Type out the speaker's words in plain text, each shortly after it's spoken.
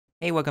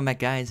Hey, welcome back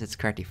guys, it's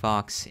Crafty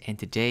Fox, and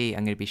today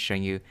I'm going to be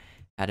showing you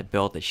how to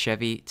build the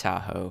Chevy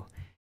Tahoe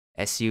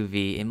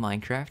SUV in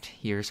Minecraft.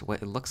 Here's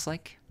what it looks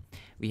like.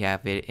 We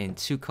have it in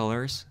two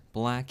colors,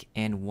 black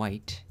and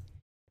white.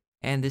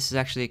 And this is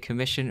actually a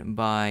commission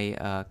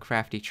by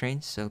Crafty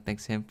Trains, so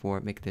thanks to him for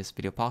making this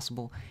video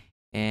possible.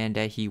 And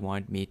he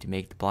wanted me to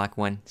make the black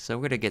one, so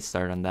we're going to get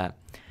started on that.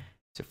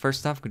 So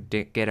first off, we're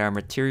going to get our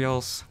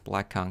materials,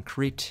 black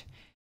concrete,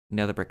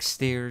 nether brick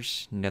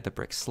stairs, nether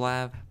brick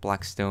slab,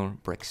 black stone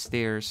brick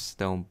stairs,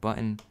 stone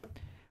button,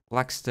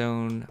 black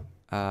stone,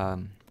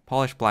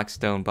 polished black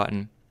stone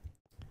button.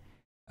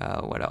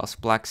 What else?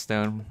 Black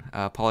stone,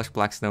 polished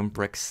black stone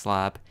brick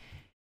slab,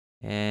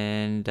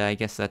 and I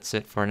guess that's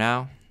it for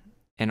now.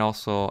 And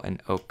also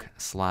an oak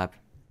slab.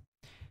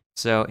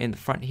 So in the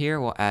front here,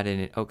 we'll add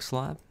in an oak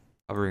slab,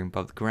 hovering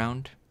above the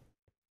ground.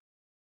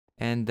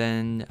 And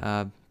then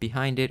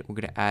behind it, we're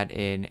going to add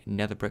in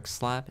nether brick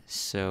slab.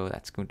 So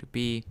that's going to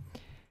be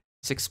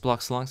 6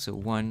 blocks long. So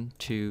 1,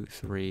 2,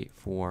 3,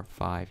 4,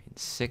 5, and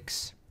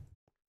 6.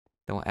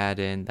 Then we'll add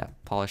in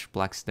that polished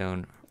black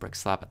stone brick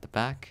slab at the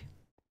back.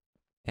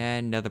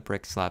 And nether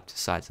brick slab to the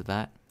sides of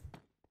that.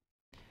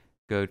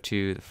 Go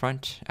to the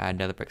front, add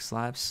nether brick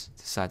slabs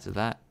to the sides of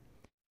that.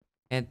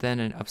 And then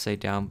an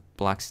upside down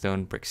black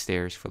stone brick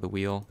stairs for the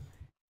wheel.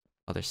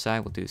 Other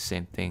side, we'll do the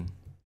same thing.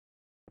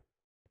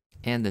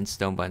 And then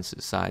stone buttons to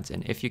the sides.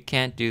 And if you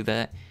can't do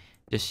that,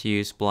 just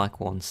use black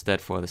wool instead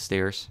for the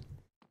stairs.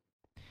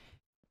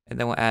 And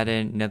then we'll add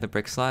in nether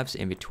brick slabs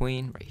in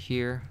between, right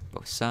here,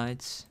 both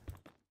sides.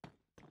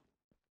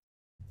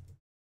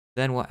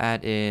 Then we'll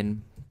add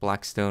in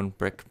black stone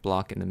brick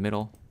block in the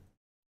middle.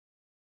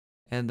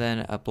 And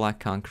then a black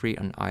concrete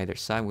on either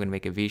side. We're going to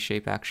make a V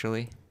shape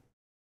actually.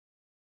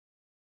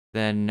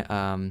 Then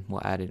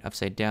we'll add in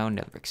upside down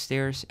nether brick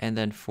stairs. And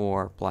then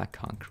 4 black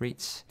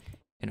concretes.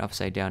 And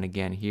upside down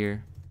again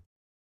here.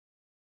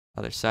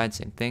 Other side,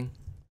 same thing.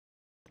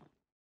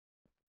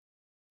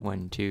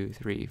 1, 2,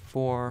 3,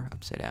 4,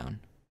 upside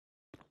down.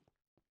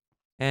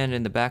 And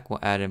in the back, we'll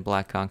add in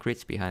black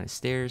concretes behind the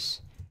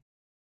stairs.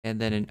 And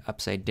then an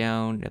upside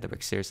down nether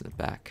brick stairs at the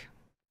back.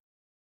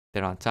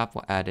 Then on top,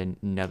 we'll add in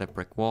nether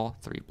brick wall,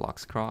 3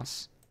 blocks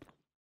across.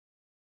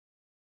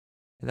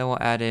 And then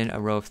we'll add in a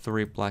row of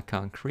 3 black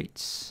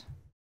concretes.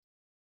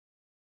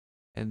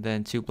 And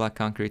then 2 black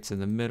concretes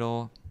in the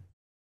middle.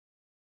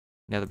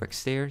 Nether brick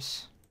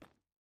stairs,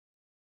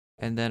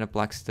 and then a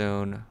black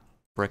stone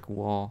brick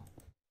wall,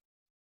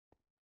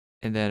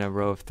 and then a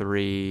row of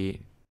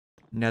 3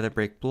 nether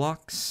brick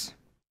blocks,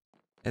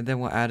 and then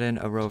we'll add in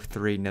a row of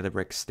 3 nether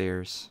brick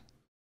stairs.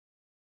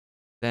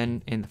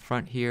 Then in the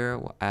front here,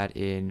 we'll add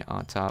in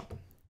on top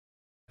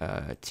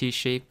a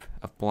T-shape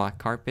of black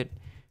carpet.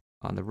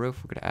 On the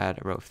roof, we're going to add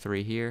a row of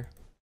 3 here,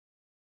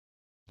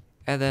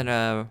 and then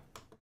a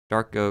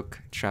dark oak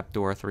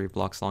trapdoor 3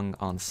 blocks long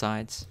on the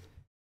sides.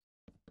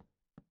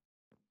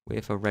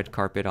 With a red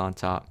carpet on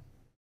top.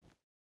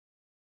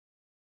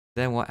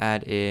 Then we'll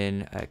add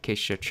in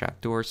acacia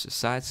trapdoors to the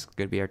sides. It's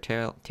going to be our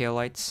tail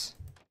lights.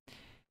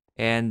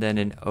 And then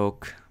an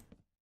oak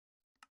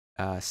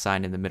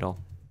sign in the middle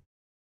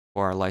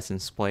for our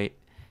license plate.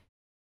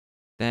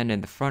 Then in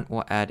the front,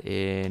 we'll add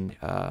in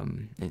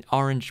an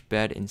orange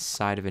bed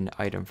inside of an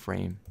item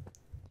frame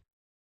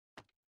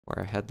for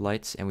our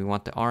headlights. And we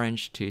want the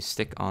orange to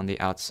stick on the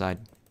outside.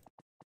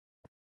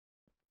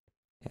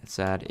 Let's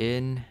add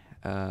in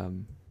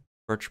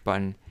birch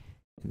button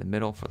in the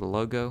middle for the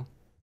logo.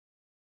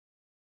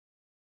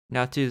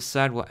 Now to the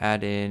side, we'll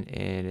add in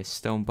a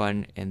stone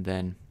button and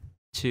then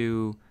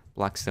 2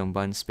 black stone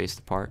buttons spaced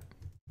apart.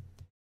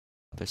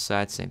 Other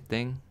side, same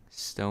thing.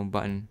 Stone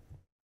button,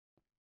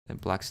 then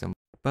black stone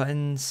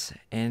buttons,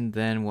 and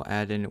then we'll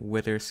add in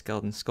wither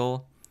skeleton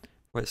skull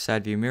for the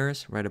side view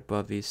mirrors right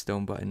above these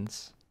stone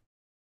buttons.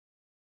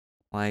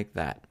 Like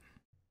that.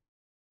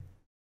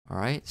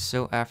 Alright,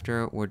 so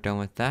after we're done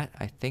with that,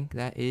 I think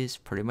that is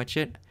pretty much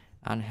it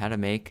on how to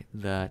make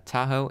the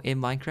Tahoe in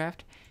Minecraft.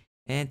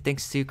 And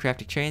thanks to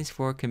Crafty Trains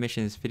for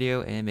commissioning this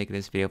video and making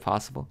this video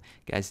possible.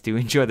 Guys, do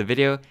enjoy the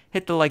video.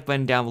 Hit the like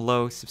button down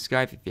below.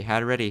 Subscribe if you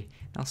haven't already.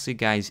 And I'll see you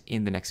guys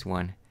in the next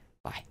one.